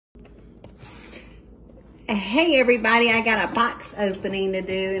Hey everybody, I got a box opening to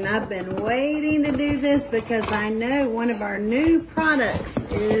do, and I've been waiting to do this because I know one of our new products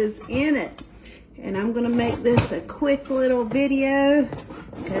is in it. And I'm gonna make this a quick little video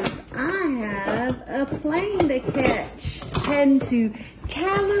because I have a plane to catch. Heading to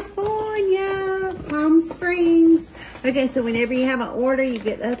California, Palm Springs. Okay, so whenever you have an order, you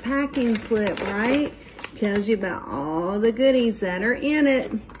get a packing slip, right? Tells you about all the goodies that are in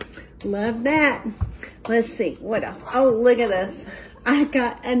it. Love that. Let's see, what else? Oh, look at this. I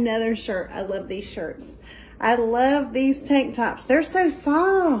got another shirt. I love these shirts. I love these tank tops. They're so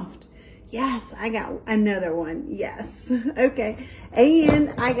soft. Yes, I got another one. Yes. Okay.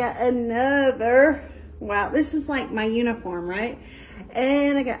 And I got another. Wow, this is like my uniform, right?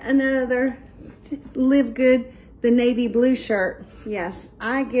 And I got another Live Good, the navy blue shirt. Yes,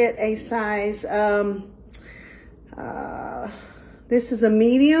 I get a size, this is a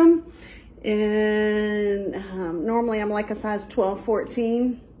medium. And normally I'm like a size 12,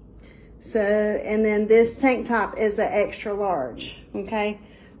 14. So, and then this tank top is an extra large, okay,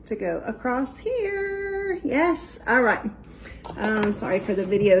 to go across here. Yes, all right. Sorry for the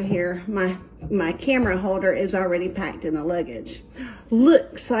video here. My camera holder is already packed in the luggage.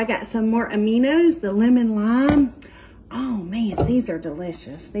 Look, so I got some more aminos, the lemon lime. Oh man, these are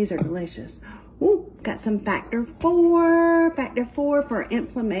delicious. These are delicious. Ooh, got some factor 4 for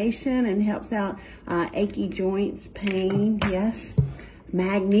inflammation and helps out achy joints, pain. Yes.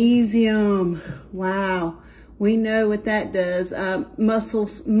 Magnesium. Wow. We know what that does.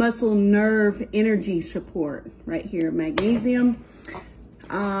 Muscle nerve energy support right here. Magnesium.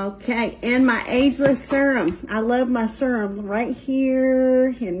 Okay. And my ageless serum. I love my serum right here.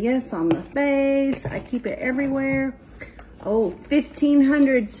 And yes, on the face. I keep it everywhere. Oh,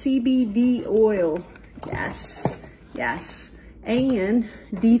 1500 CBD oil. Yes, yes. And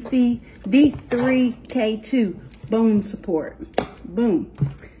D3K2 bone support. Boom.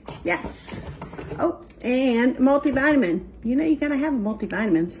 Yes. Oh, and multivitamin. You know, you gotta have a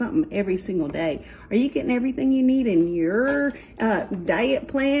multivitamin, something every single day. Are you getting everything you need in your diet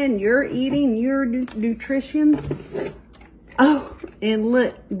plan, your eating, your nutrition? Oh, and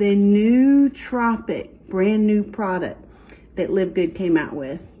look, the nootropic, brand new product that Live Good came out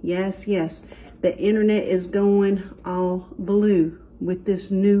with. Yes, yes. The internet is going all blue with this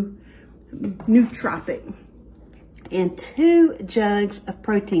new nootropic. And 2 jugs of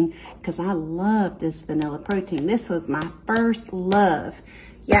protein, because I love this vanilla protein. This was my first love.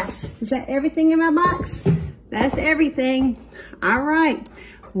 Yes. Is that everything in my box? That's everything. All right.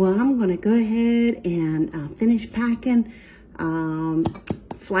 Well, I'm going to go ahead and finish packing.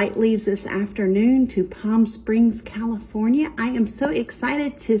 Flight leaves this afternoon to Palm Springs, California. I am so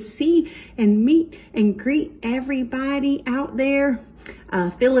excited to see and meet and greet everybody out there.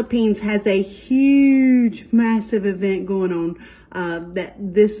 Philippines has a huge, massive event going on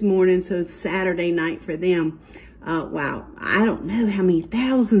this morning, so it's Saturday night for them. Wow, I don't know how many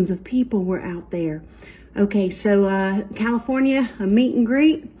thousands of people were out there. Okay, so California, a meet and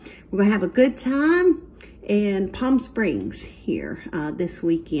greet. We're gonna have a good time in Palm Springs here this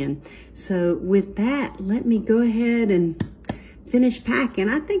weekend. So with that, let me go ahead and finish packing.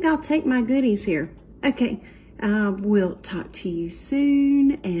 I think I'll take my goodies here. Okay, we'll talk to you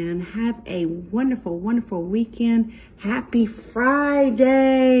soon and have a wonderful, wonderful weekend. Happy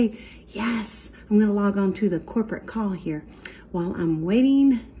Friday. Yes, I'm gonna log on to the corporate call here while I'm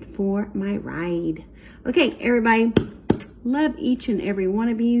waiting for my ride. Okay, everybody. Love each and every one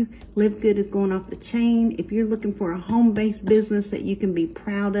of you. Live Good is going off the chain. If you're looking for a home-based business that you can be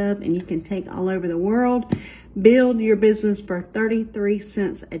proud of and you can take all over the world, build your business for 33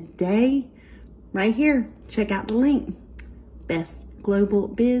 cents a day. Right here, check out the link,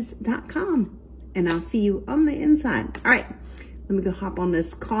 bestglobalbiz.com. And I'll see you on the inside. All right, let me go hop on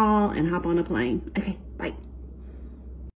this call and hop on a plane. Okay, bye.